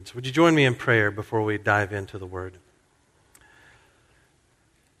So would you join me in prayer before we dive into the Word?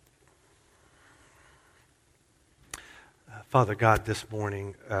 Father God, this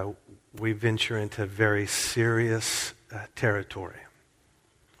morning we venture into very serious territory.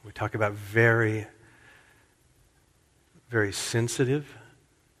 We talk about very, very sensitive,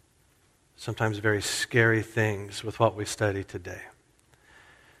 sometimes very scary things with what we study today.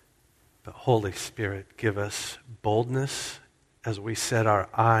 But Holy Spirit, give us boldness as we set our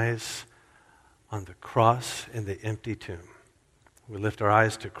eyes on the cross and the empty tomb. We lift our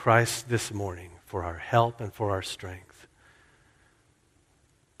eyes to Christ this morning for our help and for our strength.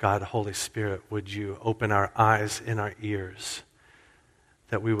 God, Holy Spirit, would you open our eyes and our ears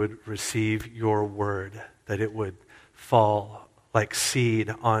that we would receive your word, that it would fall like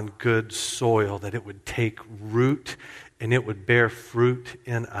seed on good soil, that it would take root and it would bear fruit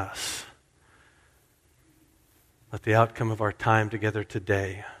in us. Let the outcome of our time together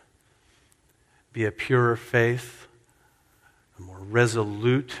today be a purer faith, a more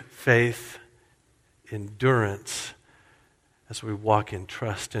resolute faith, endurance, as we walk in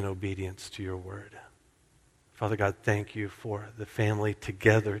trust and obedience to your word. Father God, thank you for the family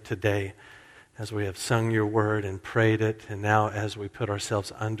together today as we have sung your word and prayed it, and now as we put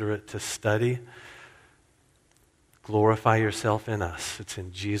ourselves under it to study. Glorify yourself in us. It's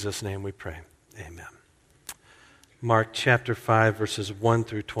in Jesus' name we pray. Amen. Mark chapter 5, verses 1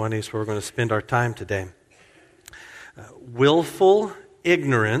 through 20 is where we're going to spend our time today. Willful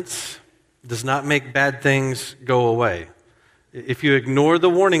ignorance does not make bad things go away. If you ignore the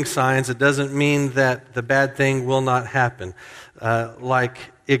warning signs, it doesn't mean that the bad thing will not happen. Like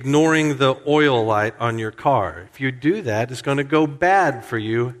ignoring the oil light on your car. If you do that, it's going to go bad for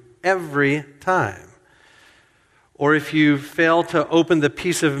you every time. Or if you fail to open the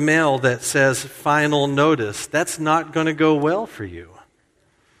piece of mail that says final notice, that's not going to go well for you.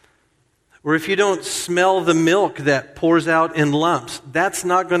 Or if you don't smell the milk that pours out in lumps, that's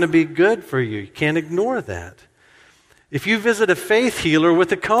not going to be good for you. You can't ignore that. If you visit a faith healer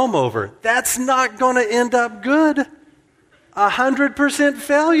with a comb over, that's not going to end up good. 100%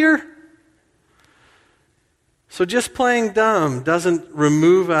 failure. So just playing dumb doesn't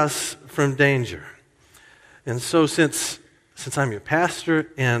remove us from danger. And so since I'm your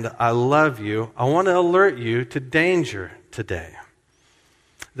pastor and I love you, I want to alert you to danger today.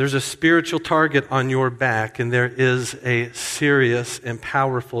 There's a spiritual target on your back, and there is a serious and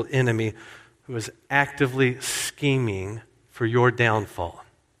powerful enemy who is actively scheming for your downfall.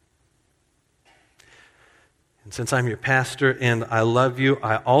 And since I'm your pastor and I love you,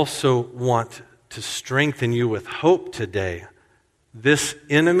 I also want to strengthen you with hope today. This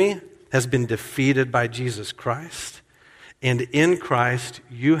enemy has been defeated by Jesus Christ, and in Christ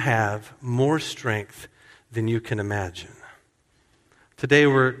you have more strength than you can imagine. Today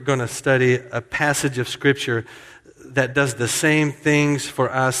we're going to study a passage of Scripture that does the same things for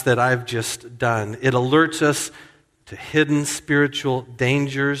us that I've just done. It alerts us to hidden spiritual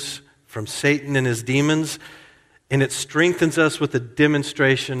dangers from Satan and his demons, and it strengthens us with a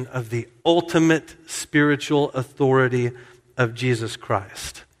demonstration of the ultimate spiritual authority of Jesus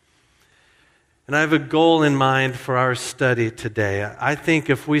Christ. And I have a goal in mind for our study today. I think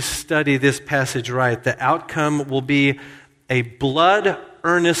if we study this passage right, the outcome will be a blood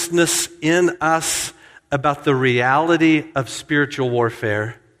earnestness in us about the reality of spiritual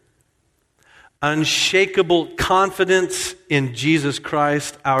warfare, unshakable confidence in Jesus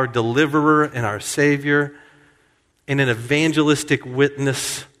Christ, our deliverer and our Savior, and an evangelistic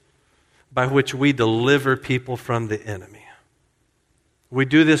witness by which we deliver people from the enemy. We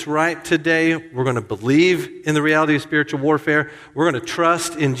do this right today. We're going to believe in the reality of spiritual warfare. We're going to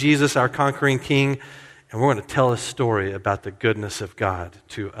trust in Jesus, our conquering King, and we're going to tell a story about the goodness of God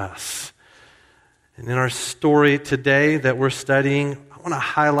to us. And in our story today that we're studying, I want to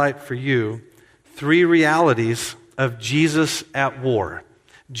highlight for you 3 realities of Jesus at war.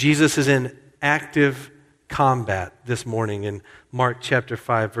 Jesus is in active combat this morning in Mark chapter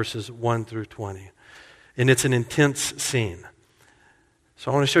 5, verses 1 through 20. And it's an intense scene. So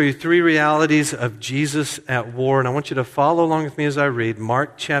I want to show you 3 realities of Jesus at war, and I want you to follow along with me as I read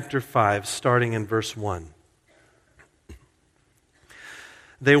Mark chapter 5, starting in verse 1.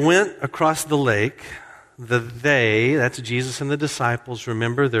 They went across the lake. That's Jesus and the disciples.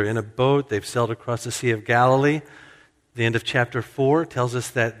 Remember, they're in a boat. They've sailed across the Sea of Galilee. The end of chapter 4 tells us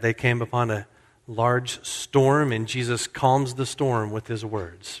that they came upon a large storm, and Jesus calms the storm with his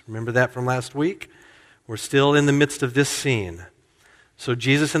words. Remember that from last week? We're still in the midst of this scene. So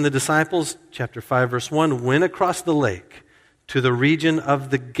Jesus and the disciples, chapter 5, verse 1, went across the lake to the region of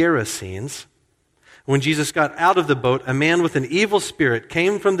the Gerasenes. When Jesus got out of the boat, a man with an evil spirit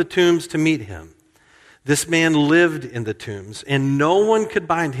came from the tombs to meet him. This man lived in the tombs, and no one could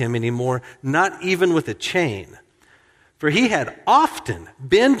bind him anymore, not even with a chain. For he had often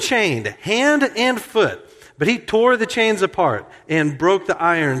been chained hand and foot, but he tore the chains apart and broke the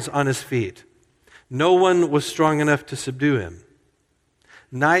irons on his feet. No one was strong enough to subdue him.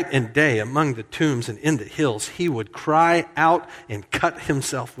 Night and day among the tombs and in the hills, he would cry out and cut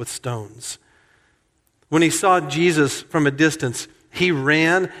himself with stones. When he saw Jesus from a distance, he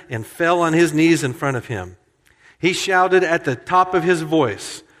ran and fell on his knees in front of him. He shouted at the top of his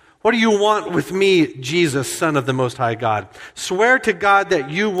voice, "What do you want with me, Jesus, Son of the Most High God? Swear to God that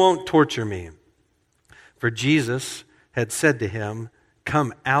you won't torture me." For Jesus had said to him,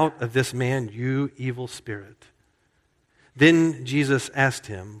 "Come out of this man, you evil spirit." Then Jesus asked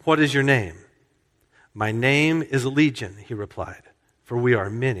him, "What is your name?" "My name is Legion," he replied, "for we are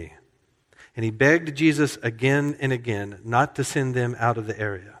many." And he begged Jesus again and again not to send them out of the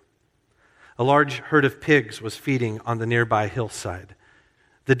area. A large herd of pigs was feeding on the nearby hillside.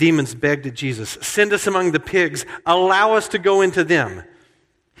 The demons begged Jesus, "Send us among the pigs. Allow us to go into them."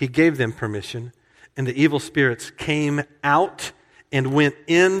 He gave them permission, and the evil spirits came out and went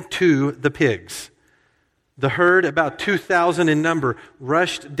into the pigs. The herd, about 2,000 in number,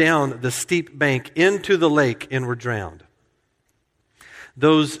 rushed down the steep bank into the lake and were drowned.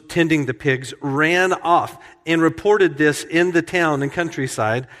 Those tending the pigs ran off and reported this in the town and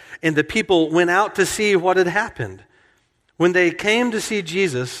countryside, and the people went out to see what had happened. When they came to see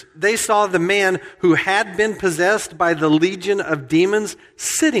Jesus, they saw the man who had been possessed by the legion of demons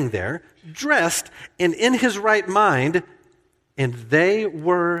sitting there, dressed and in his right mind, and they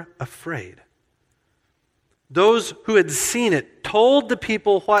were afraid. Those who had seen it told the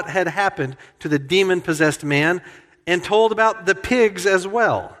people what had happened to the demon-possessed man and told about the pigs as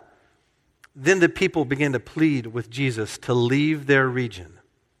well. Then the people began to plead with Jesus to leave their region.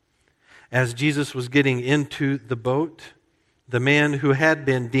 As Jesus was getting into the boat, the man who had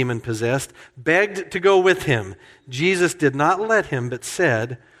been demon-possessed begged to go with him. Jesus did not let him, but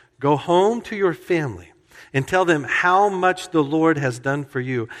said, "Go home to your family and tell them how much the Lord has done for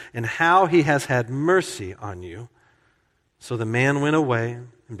you and how he has had mercy on you." So the man went away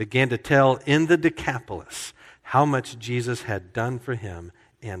and began to tell in the Decapolis how much Jesus had done for him,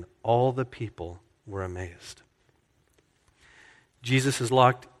 and all the people were amazed. Jesus is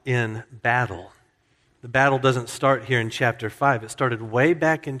locked in battle. The battle doesn't start here in chapter 5. It started way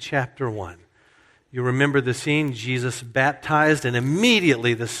back in chapter 1. You remember the scene, Jesus baptized, and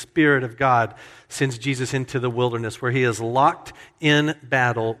immediately the Spirit of God sends Jesus into the wilderness where he is locked in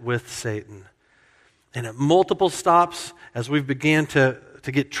battle with Satan. And at multiple stops, as we've began to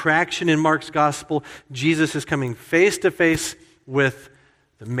get traction in Mark's gospel, Jesus is coming face to face with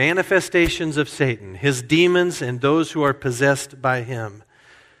the manifestations of Satan, his demons, and those who are possessed by him.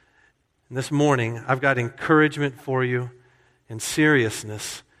 And this morning, I've got encouragement for you and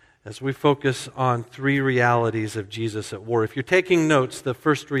seriousness as we focus on three realities of Jesus at war. If you're taking notes, the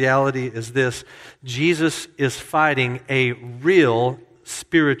first reality is this: Jesus is fighting a real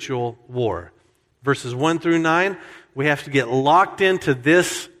spiritual war. Verses 1 through 9, we have to get locked into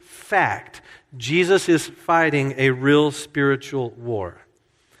this fact. Jesus is fighting a real spiritual war.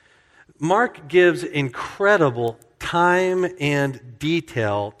 Mark gives incredible time and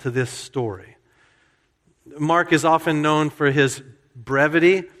detail to this story. Mark is often known for his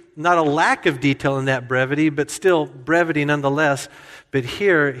brevity, not a lack of detail in that brevity, but still brevity nonetheless. But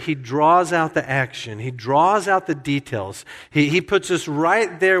here, he draws out the action. He draws out the details. He puts us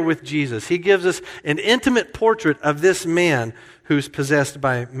right there with Jesus. He gives us an intimate portrait of this man who's possessed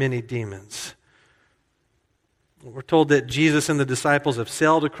by many demons. We're told that Jesus and the disciples have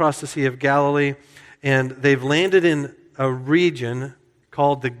sailed across the Sea of Galilee, and they've landed in a region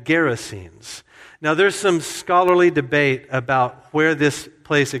called the Gerasenes. Now, there's some scholarly debate about where this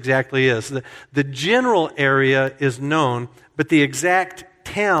place exactly is. The general area is known, but the exact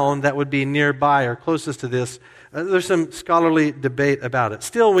town that would be nearby or closest to this, there's some scholarly debate about it.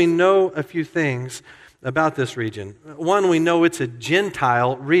 Still, we know a few things about this region. One, we know it's a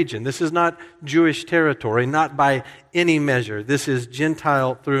Gentile region. This is not Jewish territory, not by any measure. This is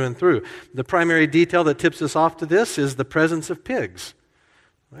Gentile through and through. The primary detail that tips us off to this is the presence of pigs.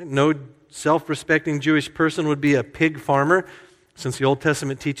 Right? No self-respecting Jewish person would be a pig farmer, since the Old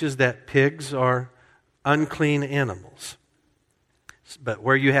Testament teaches that pigs are unclean animals. But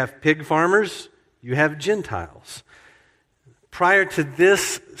where you have pig farmers, you have Gentiles. Prior to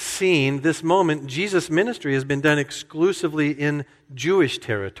this scene, this moment, Jesus' ministry has been done exclusively in Jewish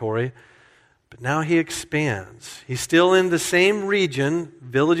territory. But now he expands. He's still in the same region,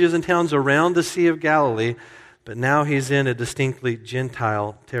 villages and towns around the Sea of Galilee, but now he's in a distinctly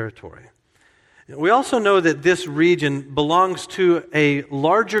Gentile territory. We also know that this region belongs to a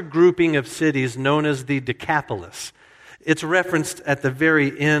larger grouping of cities known as the Decapolis. It's referenced at the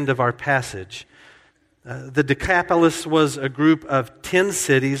very end of our passage. The Decapolis was a group of 10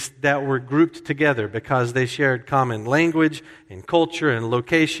 cities that were grouped together because they shared common language and culture and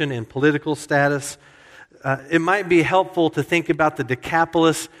location and political status. It might be helpful to think about the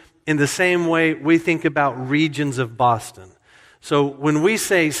Decapolis in the same way we think about regions of Boston. So when we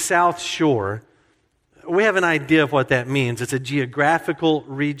say South Shore, we have an idea of what that means. It's a geographical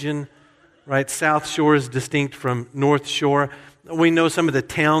region, right? South Shore is distinct from North Shore. We know some of the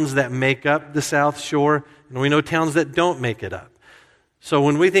towns that make up the South Shore, and we know towns that don't make it up. So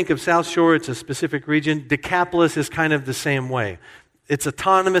when we think of South Shore, it's a specific region. Decapolis is kind of the same way. It's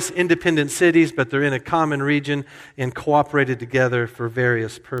autonomous, independent cities, but they're in a common region and cooperated together for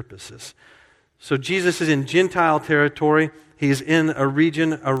various purposes. So Jesus is in Gentile territory. He's in a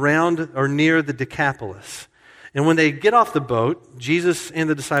region around or near the Decapolis. And when they get off the boat, Jesus and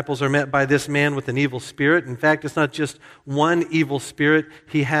the disciples are met by this man with an evil spirit. In fact, it's not just one evil spirit.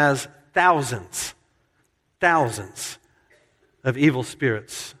 He has thousands of evil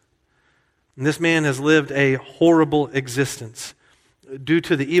spirits. And this man has lived a horrible existence. Due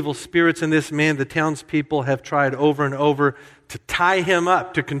to the evil spirits in this man, the townspeople have tried over and over to tie him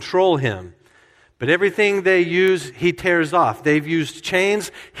up, to control him. But everything they use, he tears off. They've used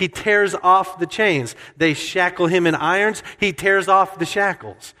chains, he tears off the chains. They shackle him in irons, he tears off the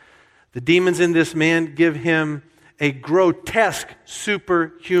shackles. The demons in this man give him a grotesque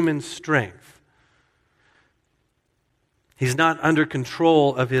superhuman strength. He's not under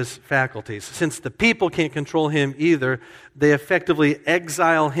control of his faculties. Since the people can't control him either, they effectively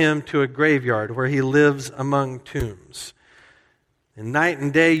exile him to a graveyard where he lives among tombs. And night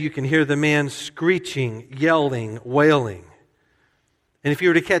and day, you can hear the man screeching, yelling, wailing. And if you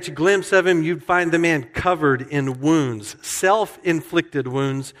were to catch a glimpse of him, you'd find the man covered in wounds, self-inflicted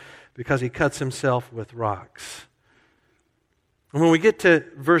wounds, because he cuts himself with rocks. And when we get to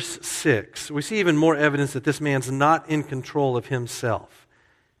verse 6, we see even more evidence that this man's not in control of himself.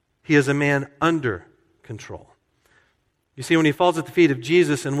 He is a man under control. You see, when he falls at the feet of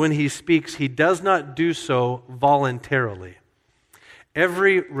Jesus and when he speaks, he does not do so voluntarily.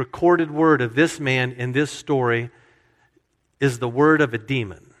 Every recorded word of this man in this story is the word of a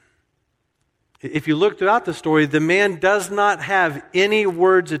demon. If you look throughout the story, the man does not have any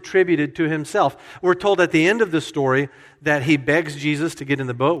words attributed to himself. We're told at the end of the story that he begs Jesus to get in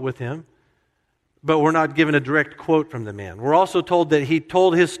the boat with him, but we're not given a direct quote from the man. We're also told that he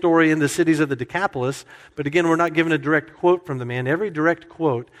told his story in the cities of the Decapolis, but again, we're not given a direct quote from the man. Every direct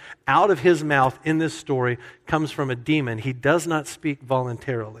quote out of his mouth in this story comes from a demon. He does not speak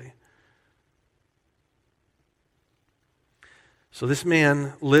voluntarily. So this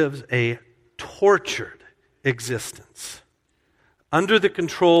man lives a tortured existence under the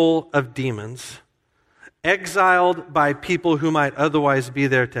control of demons, exiled by people who might otherwise be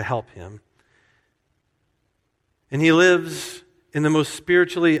there to help him. And he lives in the most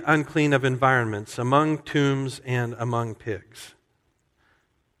spiritually unclean of environments, among tombs and among pigs.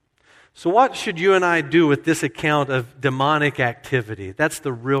 So what should you and I do with this account of demonic activity? That's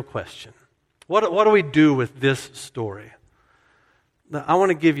the real question. What do we do with this story? Now, I want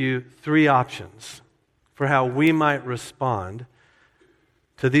to give you 3 options for how we might respond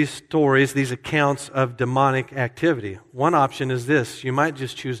to these stories, these accounts of demonic activity. One option is this: you might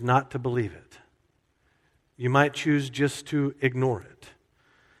just choose not to believe it. You might choose just to ignore it.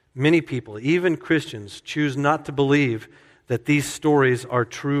 Many people, even Christians, choose not to believe that these stories are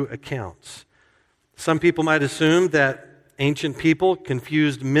true accounts. Some people might assume that ancient people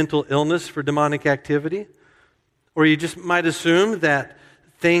confused mental illness for demonic activity, or you just might assume that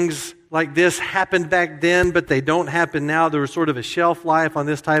things like this happened back then, but they don't happen now. There was sort of a shelf life on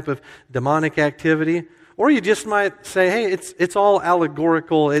this type of demonic activity. Or you just might say, hey, it's all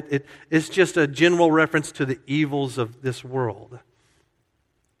allegorical. It's just a general reference to the evils of this world.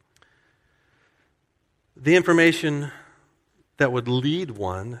 The information that would lead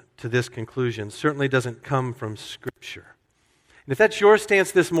one to this conclusion certainly doesn't come from Scripture. And if that's your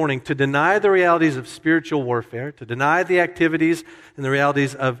stance this morning, to deny the realities of spiritual warfare, to deny the activities and the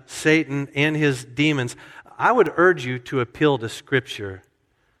realities of Satan and his demons, I would urge you to appeal to Scripture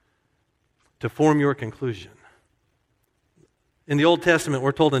to form your conclusion. In the Old Testament,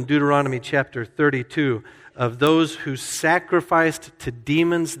 we're told in Deuteronomy chapter 32 of those who sacrificed to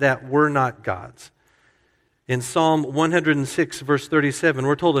demons that were not gods. In Psalm 106, verse 37,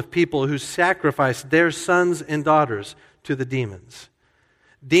 we're told of people who sacrificed their sons and daughters to the demons.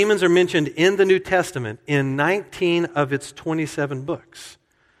 Demons are mentioned in the New Testament in 19 of its 27 books.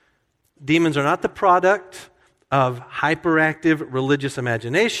 Demons are not the product of hyperactive religious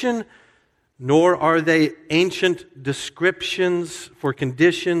imagination, nor are they ancient descriptions for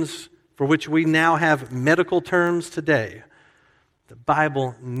conditions for which we now have medical terms today. The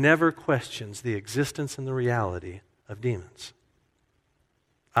Bible never questions the existence and the reality of demons.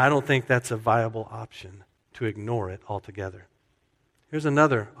 I don't think that's a viable option, to ignore it altogether. Here's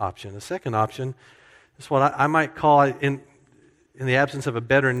another option. A second option is what I might call, in the absence of a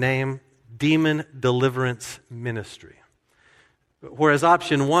better name, demon deliverance ministry. Whereas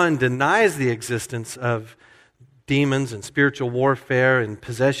option one denies the existence of demons and spiritual warfare and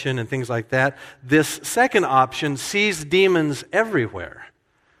possession and things like that, this second option sees demons everywhere.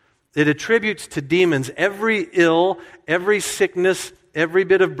 It attributes to demons every ill, every sickness, every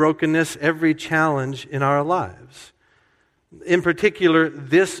bit of brokenness, every challenge in our lives. In particular,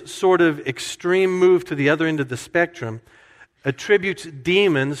 this sort of extreme move to the other end of the spectrum attributes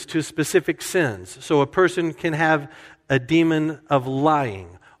demons to specific sins. So a person can have a demon of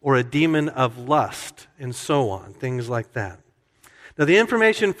lying or a demon of lust and so on, things like that. Now, the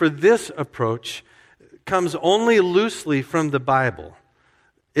information for this approach comes only loosely from the Bible.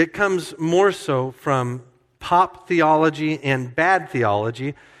 It comes more so from pop theology and bad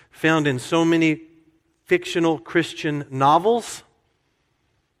theology found in so many fictional Christian novels.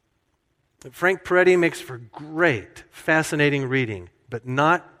 Frank Peretti makes for great, fascinating reading, but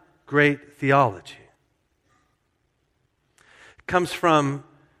not great theology. It comes from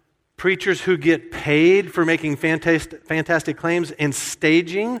preachers who get paid for making fantastic claims and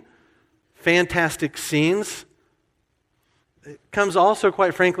staging fantastic scenes. It comes also,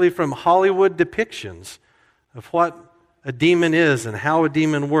 quite frankly, from Hollywood depictions of what a demon is and how a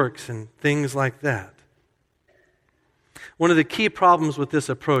demon works and things like that. One of the key problems with this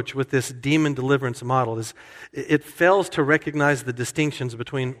approach, with this demon deliverance model, is it fails to recognize the distinctions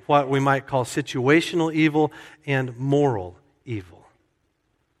between what we might call situational evil and moral evil.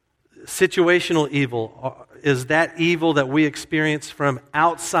 Situational evil is that evil that we experience from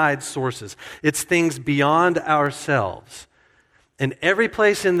outside sources. It's things beyond ourselves. And every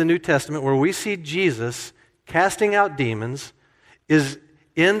place in the New Testament where we see Jesus casting out demons is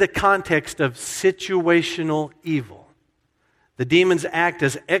in the context of situational evil. The demons act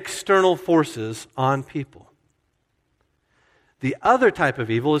as external forces on people. The other type of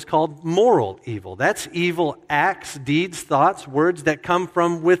evil is called moral evil. That's evil acts, deeds, thoughts, words that come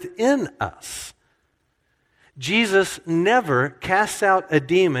from within us. Jesus never casts out a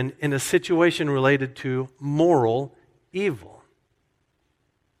demon in a situation related to moral evil.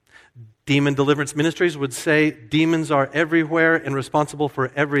 Demon deliverance ministries would say demons are everywhere and responsible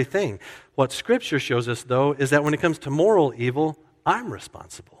for everything. What Scripture shows us, though, is that when it comes to moral evil, I'm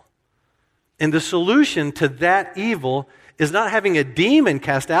responsible. And the solution to that evil is not having a demon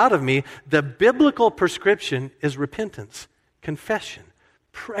cast out of me. The biblical prescription is repentance, confession,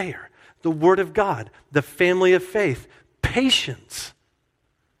 prayer, the Word of God, the family of faith, patience.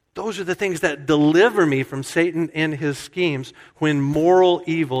 Those are the things that deliver me from Satan and his schemes when moral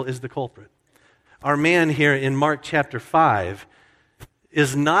evil is the culprit. Our man here in Mark chapter 5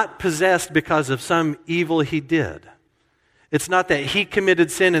 is not possessed because of some evil he did. It's not that he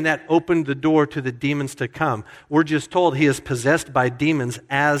committed sin and that opened the door to the demons to come. We're just told he is possessed by demons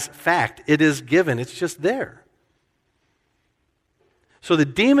as fact. It is given. It's just there. So the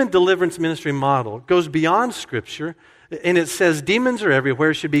demon deliverance ministry model goes beyond Scripture, and it says demons are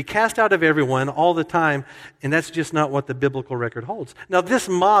everywhere, should be cast out of everyone all the time, and that's just not what the biblical record holds. Now, this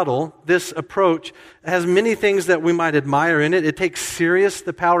model, this approach, has many things that we might admire in it. It takes serious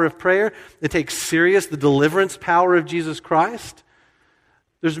the power of prayer. It takes serious the deliverance power of Jesus Christ.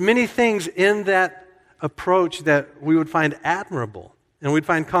 There's many things in that approach that we would find admirable and we'd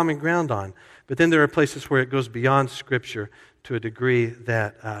find common ground on. But then there are places where it goes beyond Scripture to a degree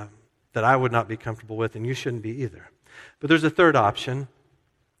that I would not be comfortable with, and you shouldn't be either. But there's a third option.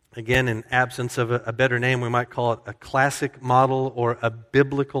 Again, in absence of a better name, we might call it a classic model or a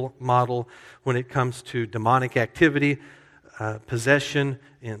biblical model when it comes to demonic activity, possession,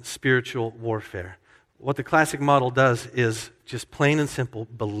 and spiritual warfare. What the classic model does is just plain and simple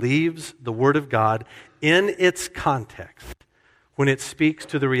believes the Word of God in its context when it speaks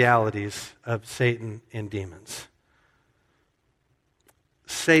to the realities of Satan and demons.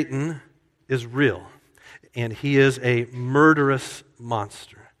 Satan is real, and he is a murderous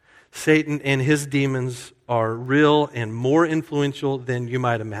monster. Satan and his demons are real and more influential than you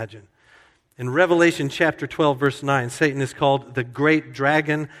might imagine. In Revelation chapter 12, verse 9, Satan is called the great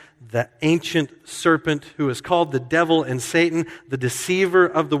dragon, the ancient serpent, who is called the devil and Satan, the deceiver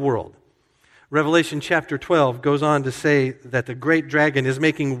of the world. Revelation chapter 12 goes on to say that the great dragon is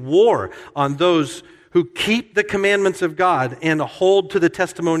making war on those who keep the commandments of God and hold to the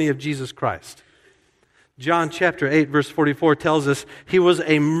testimony of Jesus Christ. John chapter 8, verse 44 tells us he was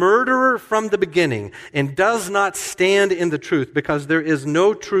a murderer from the beginning and does not stand in the truth because there is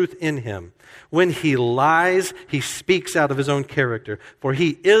no truth in him. When he lies, he speaks out of his own character, for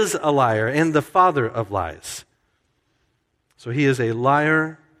he is a liar and the father of lies. So he is a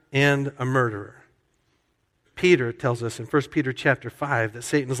liar and a murderer. Peter tells us in 1 Peter chapter 5 that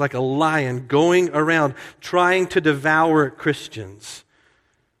Satan is like a lion going around trying to devour Christians.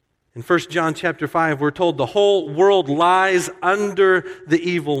 In 1 John chapter 5, we're told the whole world lies under the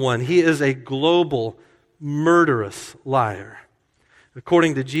evil one. He is a global, murderous liar.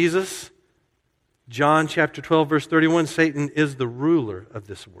 According to Jesus, John chapter 12, verse 31, Satan is the ruler of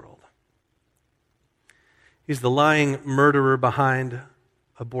this world. He's the lying murderer behind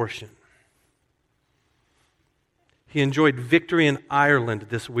abortion. He enjoyed victory in Ireland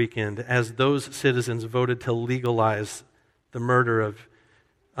this weekend as those citizens voted to legalize the murder of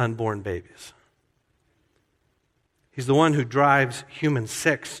unborn babies. He's the one who drives human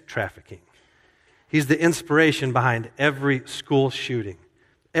sex trafficking. He's the inspiration behind every school shooting,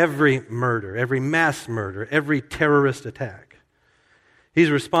 every murder, every mass murder, every terrorist attack. He's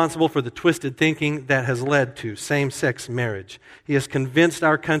responsible for the twisted thinking that has led to same-sex marriage. He has convinced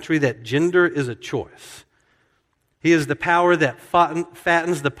our country that gender is a choice. He is the power that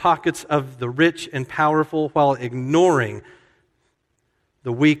fattens the pockets of the rich and powerful while ignoring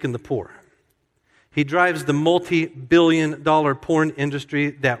the weak and the poor. He drives the multi-billion-dollar porn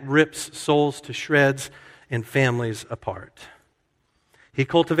industry that rips souls to shreds and families apart. He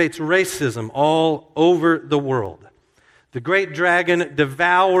cultivates racism all over the world. The great dragon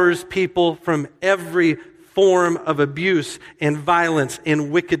devours people from every form of abuse and violence and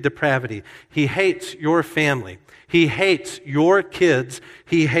wicked depravity. He hates your family. He hates your kids.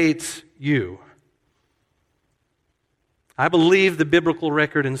 He hates you. I believe the biblical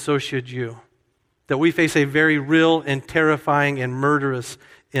record, and so should you, that we face a very real and terrifying and murderous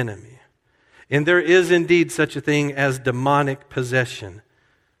enemy. And there is indeed such a thing as demonic possession,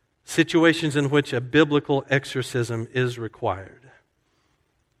 situations in which a biblical exorcism is required.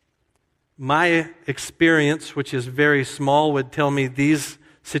 My experience, which is very small, would tell me these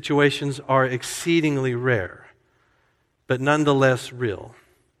situations are exceedingly rare, but nonetheless real.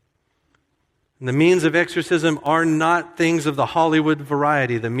 And the means of exorcism are not things of the Hollywood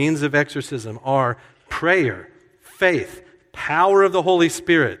variety. The means of exorcism are prayer, faith, power of the Holy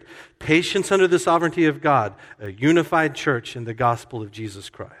Spirit, patience under the sovereignty of God, a unified church in the gospel of Jesus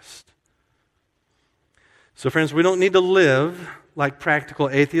Christ. So friends, we don't need to live like practical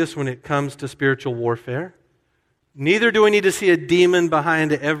atheists when it comes to spiritual warfare. Neither do we need to see a demon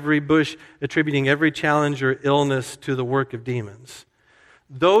behind every bush, attributing every challenge or illness to the work of demons.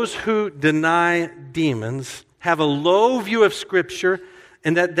 Those who deny demons have a low view of Scripture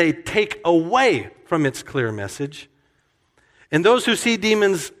and that they take away from its clear message. And those who see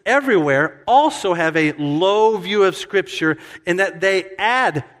demons everywhere also have a low view of Scripture in that they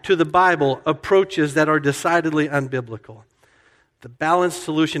add to the Bible approaches that are decidedly unbiblical. The balanced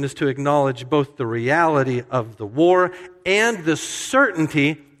solution is to acknowledge both the reality of the war and the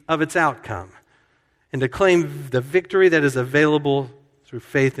certainty of its outcome, and to claim the victory that is available through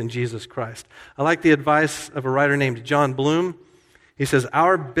faith in Jesus Christ. I like the advice of a writer named John Bloom. He says,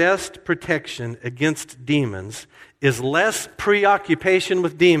 our best protection against demons is less preoccupation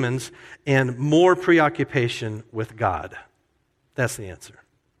with demons and more preoccupation with God. That's the answer.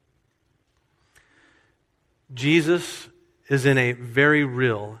 Jesus is in a very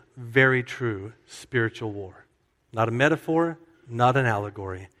real, very true spiritual war. Not a metaphor, not an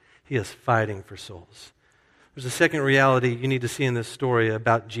allegory. He is fighting for souls. There's a second reality you need to see in this story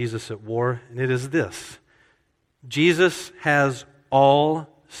about Jesus at war, and it is this. Jesus has all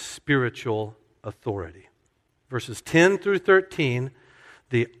spiritual authority. Verses 10 through 13,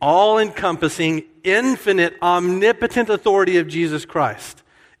 the all-encompassing, infinite, omnipotent authority of Jesus Christ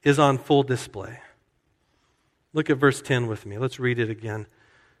is on full display. Look at verse 10 with me. Let's read it again.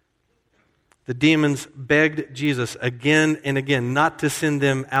 The demons begged Jesus again and again not to send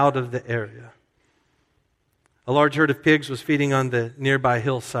them out of the area. A large herd of pigs was feeding on the nearby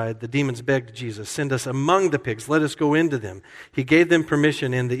hillside. The demons begged Jesus, send us among the pigs, let us go into them. He gave them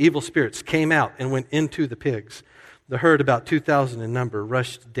permission, and the evil spirits came out and went into the pigs. The herd, about 2,000 in number,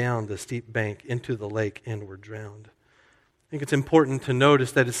 rushed down the steep bank into the lake and were drowned. think it's important to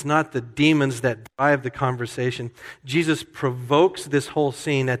notice that it's not the demons that drive the conversation. Jesus provokes this whole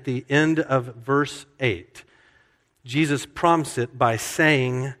scene at the end of verse 8. Jesus prompts it by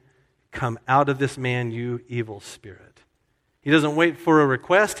saying, "Come out of this man, you evil spirit." He doesn't wait for a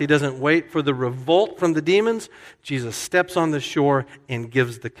request. He doesn't wait for the revolt from the demons. Jesus steps on the shore and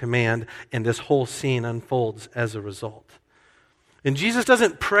gives the command, and this whole scene unfolds as a result. And Jesus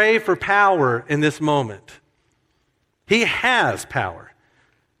doesn't pray for power in this moment. He has power.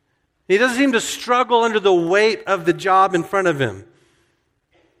 He doesn't seem to struggle under the weight of the job in front of him.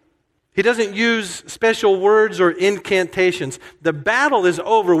 He doesn't use special words or incantations. The battle is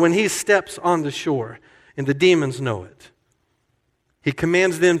over when he steps on the shore, and the demons know it. He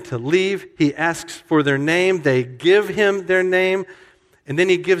commands them to leave. He asks for their name. They give him their name, and then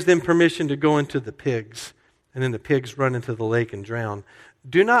he gives them permission to go into the pigs, and then the pigs run into the lake and drown.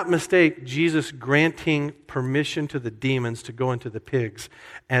 Do not mistake Jesus granting permission to the demons to go into the pigs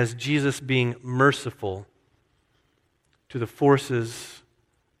as Jesus being merciful to the forces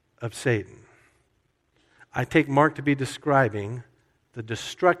of Satan. I take Mark to be describing the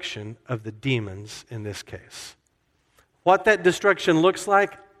destruction of the demons in this case. What that destruction looks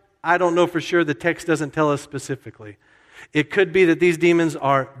like, I don't know for sure. The text doesn't tell us specifically. It could be that these demons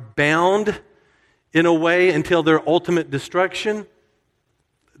are bound in a way until their ultimate destruction.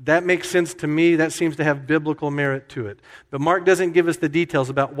 That makes sense to me. That seems to have biblical merit to it. But Mark doesn't give us the details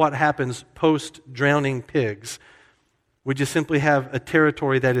about what happens post-drowning pigs. We just simply have a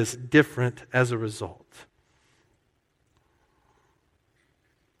territory that is different as a result.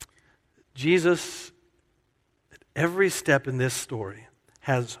 Jesus, at every step in this story,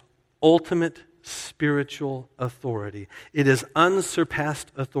 has ultimate spiritual authority. It is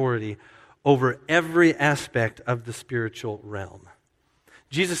unsurpassed authority over every aspect of the spiritual realm.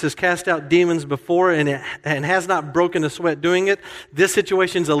 Jesus has cast out demons before and has not broken a sweat doing it. This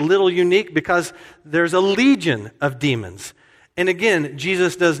situation is a little unique because there's a legion of demons. And again,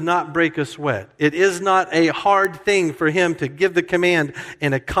 Jesus does not break a sweat. It is not a hard thing for him to give the command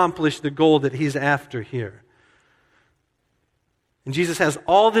and accomplish the goal that he's after here. And Jesus has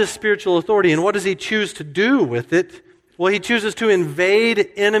all this spiritual authority, and what does he choose to do with it? Well, he chooses to invade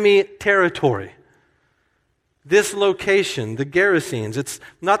enemy territory. This location, the Gerasenes, it's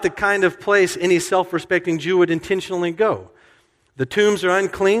not the kind of place any self-respecting Jew would intentionally go. The tombs are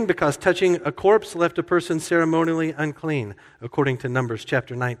unclean because touching a corpse left a person ceremonially unclean, according to Numbers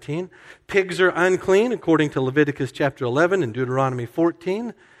chapter 19. Pigs are unclean, according to Leviticus chapter 11 and Deuteronomy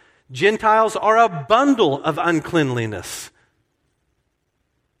 14. Gentiles are a bundle of uncleanliness.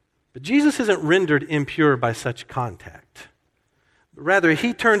 But Jesus isn't rendered impure by such contact. Rather,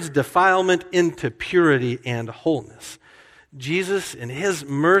 he turns defilement into purity and wholeness. Jesus, in his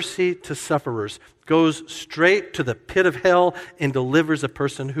mercy to sufferers, goes straight to the pit of hell and delivers a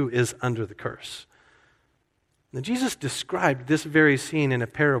person who is under the curse. Now, Jesus described this very scene in a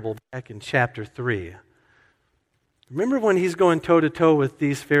parable back in chapter 3. Remember when he's going toe-to-toe with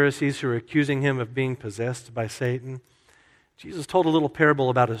these Pharisees who are accusing him of being possessed by Satan? Jesus told a little parable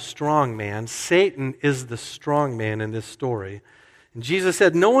about a strong man. Satan is the strong man in this story. And Jesus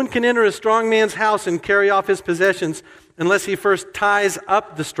said, no one can enter a strong man's house and carry off his possessions unless he first ties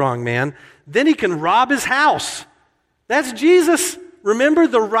up the strong man. Then he can rob his house. That's Jesus. Remember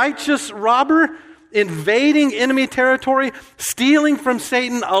the righteous robber invading enemy territory, stealing from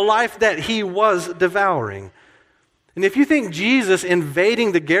Satan a life that he was devouring. And if you think Jesus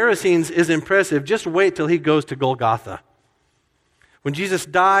invading the Gerasenes is impressive, just wait till he goes to Golgotha. When Jesus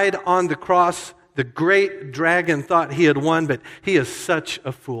died on the cross, the great dragon thought he had won, but he is such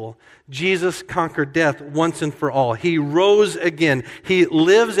a fool. Jesus conquered death once and for all. He rose again. He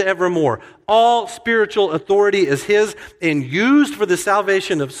lives evermore. All spiritual authority is his and used for the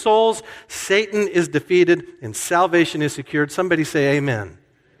salvation of souls. Satan is defeated and salvation is secured. Somebody say amen.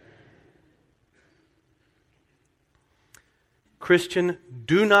 Christian,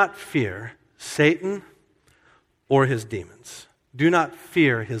 do not fear Satan or his demons. Do not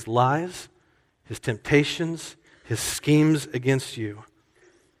fear his lies, his temptations, his schemes against you.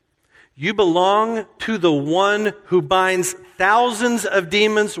 You belong to the one who binds thousands of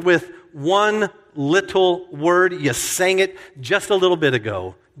demons with one little word. You sang it just a little bit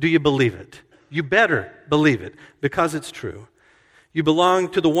ago. Do you believe it? You better believe it because it's true. You belong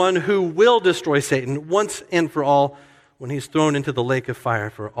to the one who will destroy Satan once and for all when he's thrown into the lake of fire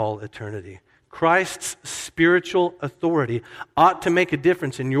for all eternity. Christ's spiritual authority ought to make a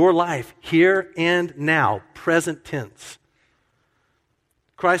difference in your life here and now, present tense.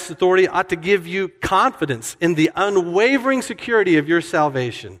 Christ's authority ought to give you confidence in the unwavering security of your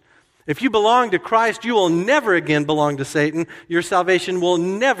salvation. If you belong to Christ, you will never again belong to Satan. Your salvation will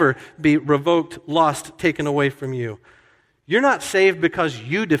never be revoked, lost, taken away from you. You're not saved because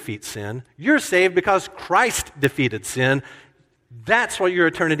you defeat sin. You're saved because Christ defeated sin. That's what your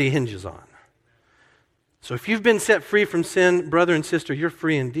eternity hinges on. So if you've been set free from sin, brother and sister, you're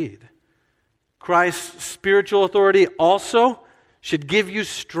free indeed. Christ's spiritual authority also should give you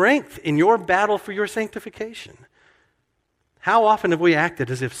strength in your battle for your sanctification. How often have we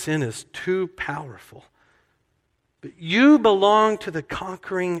acted as if sin is too powerful? But you belong to the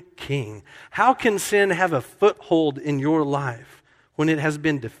conquering King. How can sin have a foothold in your life when it has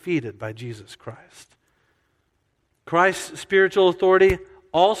been defeated by Jesus Christ? Christ's spiritual authority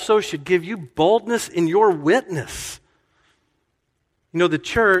also should give you boldness in your witness. You know, the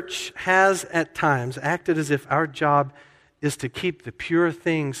church has at times acted as if our job is to keep the pure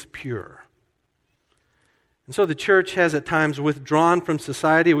things pure. And so the church has at times withdrawn from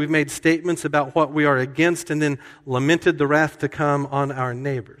society. We've made statements about what we are against and then lamented the wrath to come on our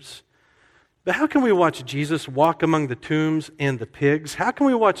neighbors. But how can we watch Jesus walk among the tombs and the pigs? How can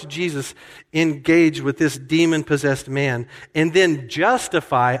we watch Jesus engage with this demon-possessed man and then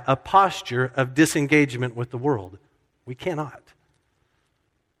justify a posture of disengagement with the world? We cannot.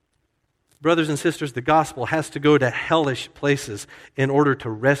 Brothers and sisters, the gospel has to go to hellish places in order to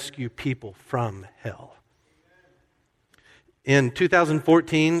rescue people from hell. In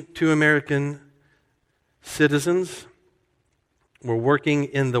 2014, 2 American citizens were working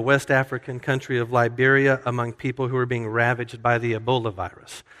in the West African country of Liberia among people who were being ravaged by the Ebola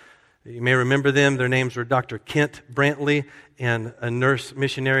virus. You may remember them. Their names were Dr. Kent Brantley and a nurse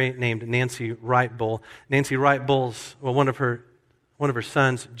missionary named Nancy Wright-Bull. Nancy Wright-Bull's, one of her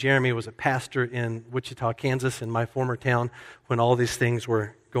sons, Jeremy, was a pastor in Wichita, Kansas, in my former town, when all these things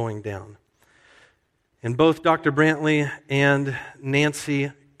were going down. And both Dr. Brantley and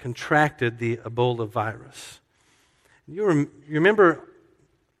Nancy contracted the Ebola virus. You remember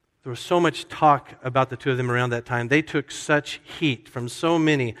there was so much talk about the two of them around that time. They took such heat from so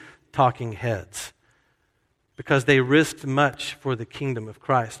many talking heads because they risked much for the kingdom of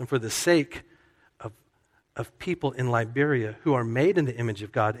Christ and for the sake of people in Liberia who are made in the image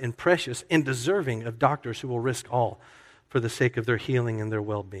of God and precious and deserving of doctors who will risk all for the sake of their healing and their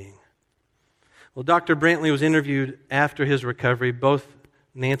well-being. Well, Dr. Brantley was interviewed after his recovery. Both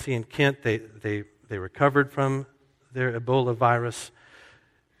Nancy and Kent, they recovered from their Ebola virus.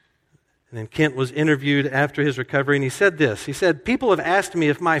 And then Kent was interviewed after his recovery, and he said this. He said, "People have asked me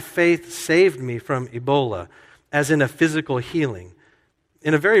if my faith saved me from Ebola, as in a physical healing.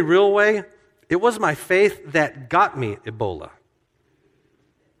 In a very real way, it was my faith that got me Ebola.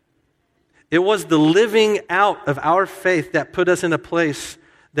 It was the living out of our faith that put us in a place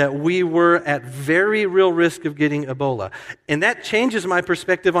that we were at very real risk of getting Ebola. And that changes my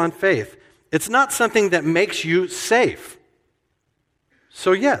perspective on faith. It's not something that makes you safe.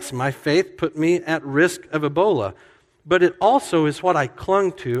 So yes, my faith put me at risk of Ebola, but it also is what I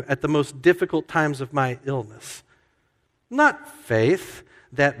clung to at the most difficult times of my illness. Not faith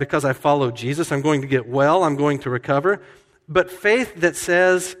that because I follow Jesus, I'm going to get well, I'm going to recover, but faith that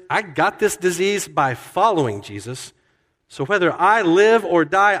says, I got this disease by following Jesus, so whether I live or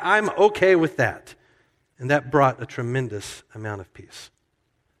die, I'm okay with that. And that brought a tremendous amount of peace.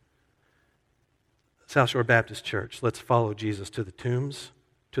 South Shore Baptist Church, let's follow Jesus to the tombs,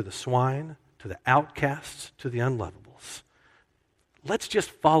 to the swine, to the outcasts, to the unlovables. Let's just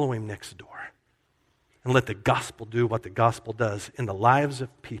follow him next door and let the gospel do what the gospel does in the lives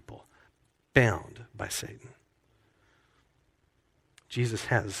of people bound by Satan. Jesus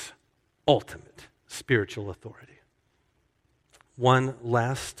has ultimate spiritual authority. One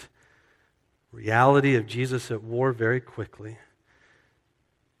last reality of Jesus at war very quickly.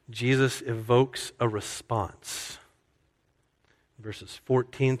 Jesus evokes a response. Verses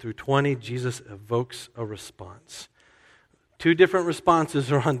 14 through 20, Jesus evokes a response. Two different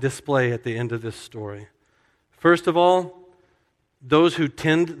responses are on display at the end of this story. First of all, those who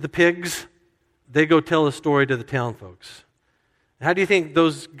tend the pigs, they go tell a story to the town folks. How do you think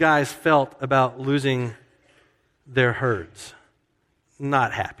those guys felt about losing their herds?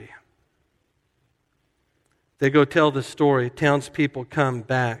 Not happy. They go tell the story. Townspeople come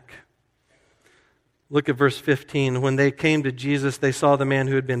back. Look at verse 15. When they came to Jesus, they saw the man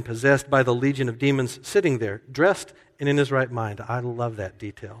who had been possessed by the legion of demons sitting there, dressed and in his right mind. I love that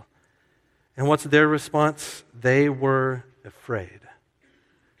detail. And what's their response? They were afraid.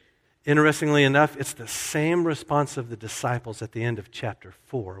 Interestingly enough, it's the same response of the disciples at the end of chapter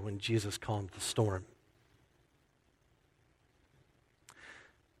 4 when Jesus calmed the storm.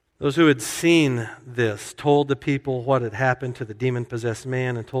 Those who had seen this told the people what had happened to the demon-possessed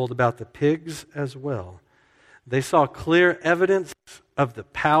man and told about the pigs as well. They saw clear evidence of the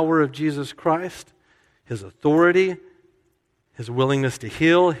power of Jesus Christ, His authority, His willingness to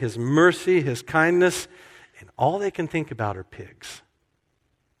heal, His mercy, His kindness, and all they can think about are pigs.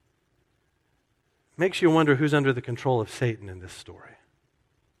 Makes you wonder who's under the control of Satan in this story.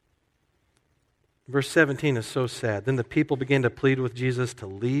 Verse 17 is so sad. Then the people began to plead with Jesus to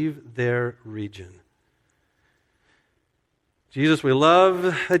leave their region. Jesus, we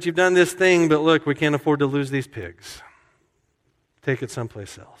love that you've done this thing, but look, we can't afford to lose these pigs. Take it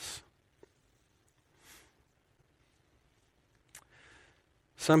someplace else.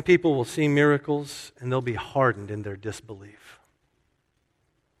 Some people will see miracles and they'll be hardened in their disbelief.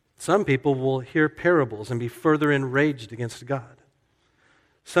 Some people will hear parables and be further enraged against God.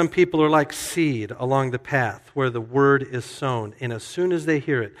 Some people are like seed along the path where the word is sown, and as soon as they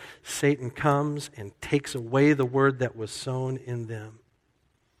hear it, Satan comes and takes away the word that was sown in them.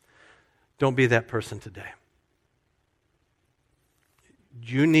 Don't be that person today.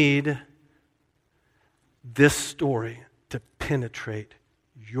 You need this story to penetrate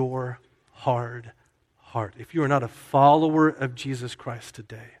your hard heart. If you are not a follower of Jesus Christ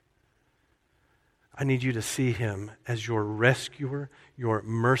today, I need you to see Him as your rescuer, your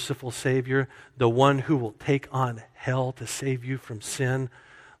merciful Savior, the one who will take on hell to save you from sin,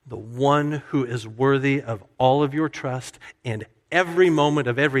 the one who is worthy of all of your trust and every moment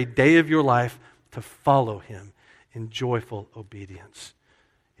of every day of your life to follow Him in joyful obedience.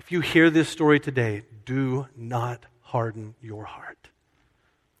 If you hear this story today, do not harden your heart.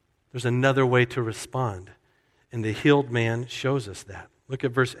 There's another way to respond, and the healed man shows us that. Look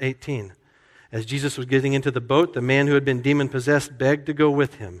at verse 18. As Jesus was getting into the boat, the man who had been demon-possessed begged to go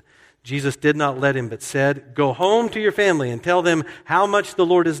with him. Jesus did not let him, but said, "Go home to your family and tell them how much the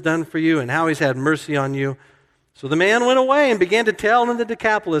Lord has done for you and how He's had mercy on you." So the man went away and began to tell in the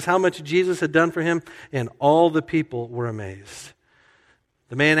Decapolis how much Jesus had done for him, and all the people were amazed.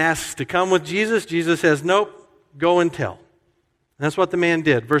 The man asks to come with Jesus. Jesus says, "Nope, go and tell." And that's what the man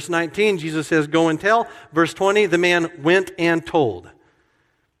did. Verse 19, Jesus says, "Go and tell." Verse 20, the man went and told.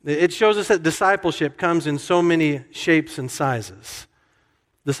 It shows us that discipleship comes in so many shapes and sizes.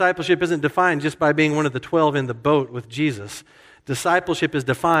 Discipleship isn't defined just by being one of the 12 in the boat with Jesus. Discipleship is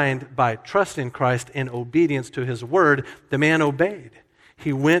defined by trust in Christ and obedience to His word. The man obeyed.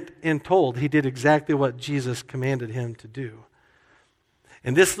 He went and told. He did exactly what Jesus commanded him to do.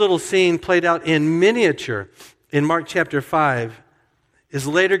 And this little scene played out in miniature in Mark chapter 5 is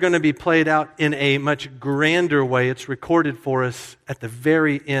later going to be played out in a much grander way. It's recorded for us at the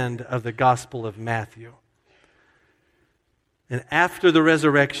very end of the Gospel of Matthew. And after the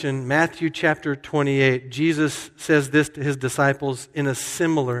resurrection, Matthew chapter 28, Jesus says this to His disciples in a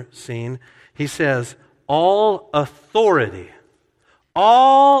similar scene. He says, all authority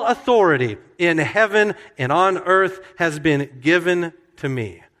in heaven and on earth has been given to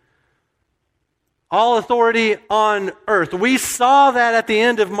me. All authority on earth. We saw that at the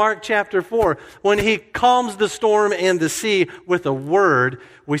end of Mark chapter 4. When He calms the storm and the sea with a word,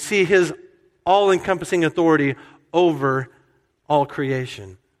 we see His all-encompassing authority over all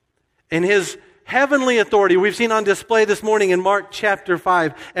creation. And His heavenly authority we've seen on display this morning in Mark chapter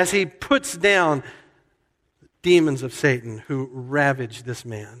 5 as He puts down demons of Satan who ravaged this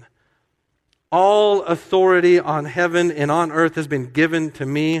man. All authority on heaven and on earth has been given to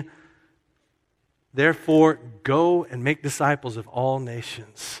me. Therefore, go and make disciples of all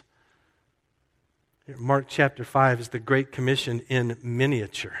nations. Mark chapter 5 is the Great Commission in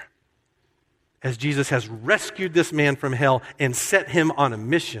miniature. As Jesus has rescued this man from hell and set him on a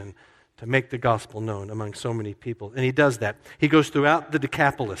mission to make the gospel known among so many people. And He does that. He goes throughout the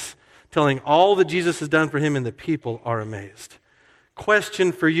Decapolis, telling all that Jesus has done for him, and the people are amazed.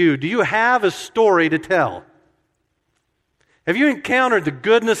 Question for you: do you have a story to tell? Have you encountered the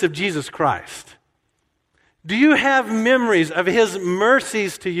goodness of Jesus Christ? Do you have memories of His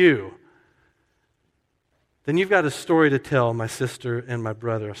mercies to you? Then you've got a story to tell, my sister and my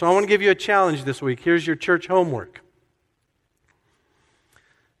brother. So I want to give you a challenge this week. Here's your church homework.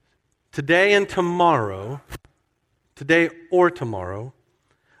 Today or tomorrow,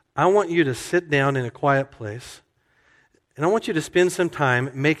 I want you to sit down in a quiet place, and I want you to spend some time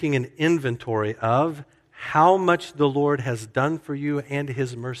making an inventory of how much the Lord has done for you and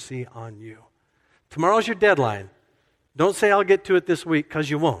His mercy on you. Tomorrow's your deadline. Don't say, "I'll get to it this week," because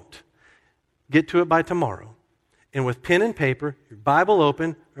you won't. Get to it by tomorrow. And with pen and paper, your Bible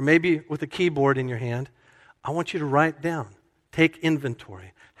open, or maybe with a keyboard in your hand, I want you to write down. Take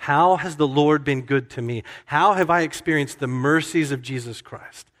inventory. How has the Lord been good to me? How have I experienced the mercies of Jesus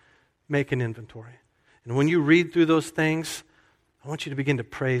Christ? make an inventory. And when you read through those things, I want you to begin to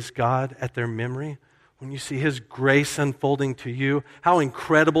praise God at their memory. When you see His grace unfolding to you, how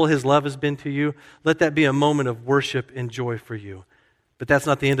incredible His love has been to you, let that be a moment of worship and joy for you. But that's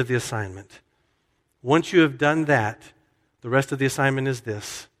not the end of the assignment. Once you have done that, the rest of the assignment is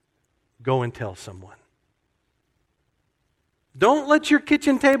this: go and tell someone. Don't let your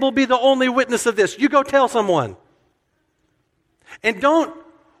kitchen table be the only witness of this. You go tell someone. And don't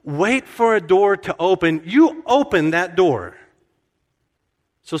wait for a door to open. You open that door.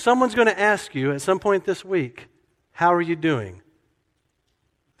 So someone's going to ask you at some point this week, how are you doing?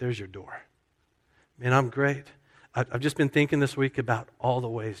 There's your door. Man, I'm great. I've just been thinking this week about all the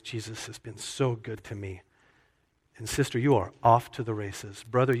ways Jesus has been so good to me. And sister, you are off to the races.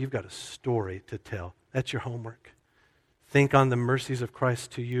 Brother, you've got a story to tell. That's your homework. Think on the mercies of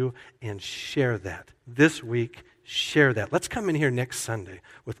Christ to you and share that. This week, share that. Let's come in here next Sunday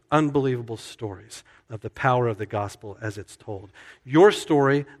with unbelievable stories of the power of the gospel as it's told. Your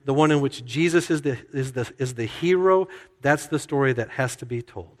story, the one in which Jesus is the hero, that's the story that has to be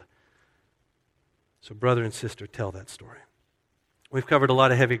told. So brother and sister, tell that story. We've covered a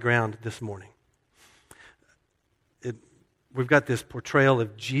lot of heavy ground this morning. We've got this portrayal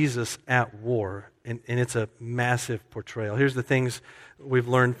of Jesus at war, and it's a massive portrayal. Here's the things we've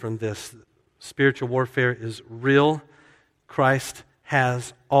learned from this. Spiritual warfare is real. Christ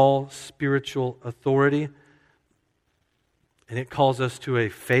has all spiritual authority, and it calls us to a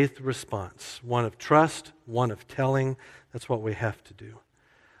faith response, one of trust, one of telling. That's what we have to do.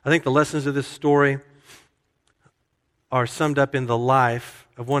 I think the lessons of this story are summed up in the life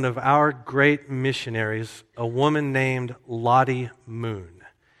of one of our great missionaries, a woman named Lottie Moon.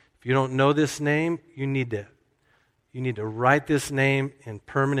 If you don't know this name, you need to write this name in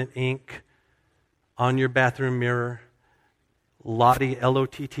permanent ink on your bathroom mirror. Lottie,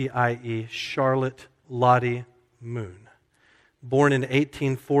 Lottie, Charlotte Lottie Moon. Born in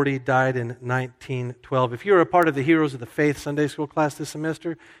 1840, died in 1912. If you're a part of the Heroes of the Faith Sunday school class this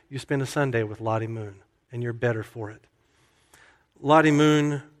semester, you spend a Sunday with Lottie Moon, and you're better for it. Lottie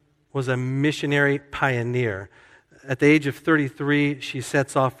Moon was a missionary pioneer. At the age of 33, she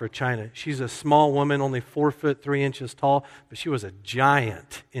sets off for China. She's a small woman, only 4 foot 3 inches tall, but she was a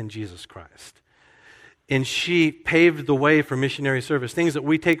giant in Jesus Christ. And she paved the way for missionary service. Things that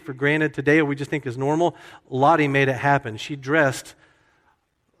we take for granted today or we just think is normal, Lottie made it happen. She dressed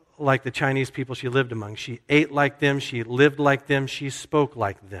like the Chinese people she lived among. She ate like them. She lived like them. She spoke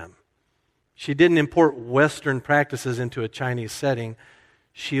like them. She didn't import Western practices into a Chinese setting.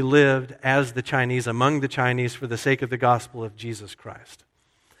 She lived as the Chinese, among the Chinese, for the sake of the gospel of Jesus Christ.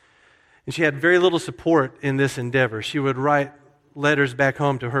 And she had very little support in this endeavor. She would write letters back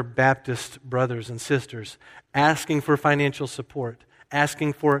home to her Baptist brothers and sisters, asking for financial support,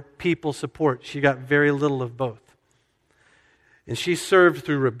 asking for people support. She got very little of both. And she served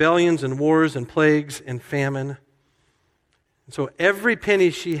through rebellions and wars and plagues and famine. And so every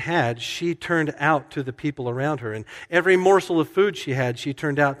penny she had, she turned out to the people around her. And every morsel of food she had, she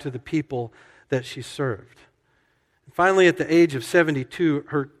turned out to the people that she served. And finally, at the age of 72,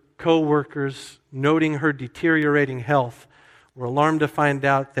 her co-workers, noting her deteriorating health, were alarmed to find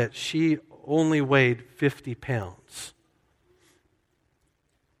out that she only weighed 50 pounds.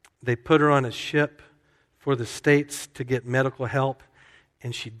 They put her on a ship for the States to get medical help,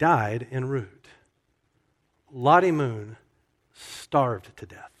 and she died en route. Lottie Moon starved to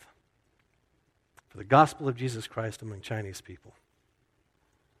death for the gospel of Jesus Christ among Chinese people.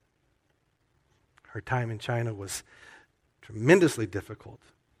 Her time in China was tremendously difficult.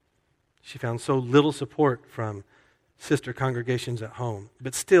 She found so little support from sister congregations at home.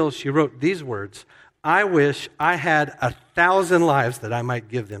 But still, she wrote these words: "I wish I had 1,000 lives that I might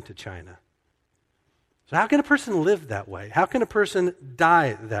give them to China." So how can a person live that way? How can a person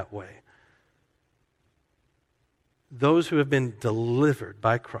die that way? Those who have been delivered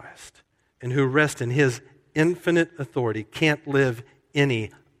by Christ and who rest in His infinite authority can't live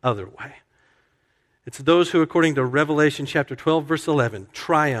any other way. It's those who, according to Revelation chapter 12, verse 11,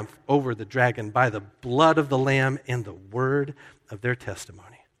 triumph over the dragon by the blood of the Lamb and the word of their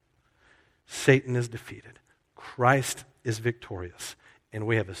testimony. Satan is defeated. Christ is victorious. And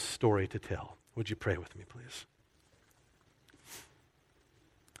we have a story to tell. Would you pray with me, please?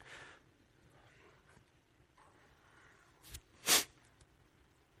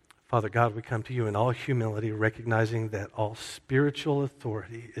 Father God, we come to you in all humility, recognizing that all spiritual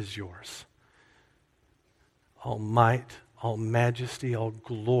authority is yours. All might, all majesty, all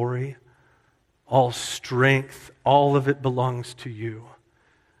glory, all strength, all of it belongs to you.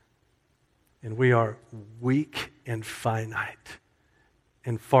 And we are weak and finite.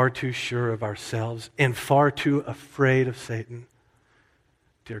 and far too sure of ourselves and far too afraid of Satan.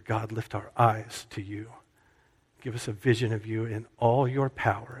 Dear God, lift our eyes to you. Give us a vision of you in all your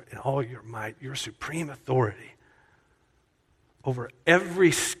power, in all your might, your supreme authority over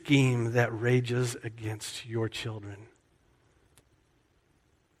every scheme that rages against your children.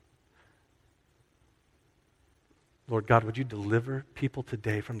 Lord God, would you deliver people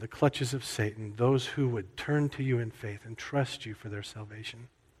today from the clutches of Satan, those who would turn to you in faith and trust you for their salvation.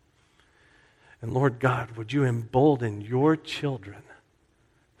 And Lord God, would you embolden your children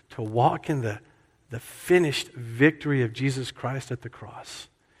to walk in the finished victory of Jesus Christ at the cross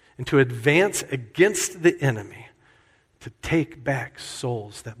and to advance against the enemy to take back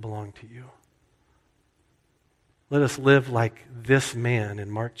souls that belong to you. Let us live like this man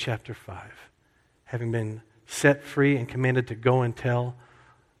in Mark chapter 5, having been set free and commanded to go and tell.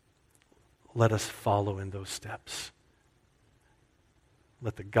 Let us follow in those steps.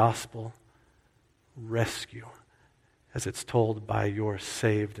 Let the gospel rescue as it's told by your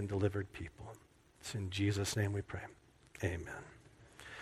saved and delivered people. It's in Jesus' name we pray. Amen.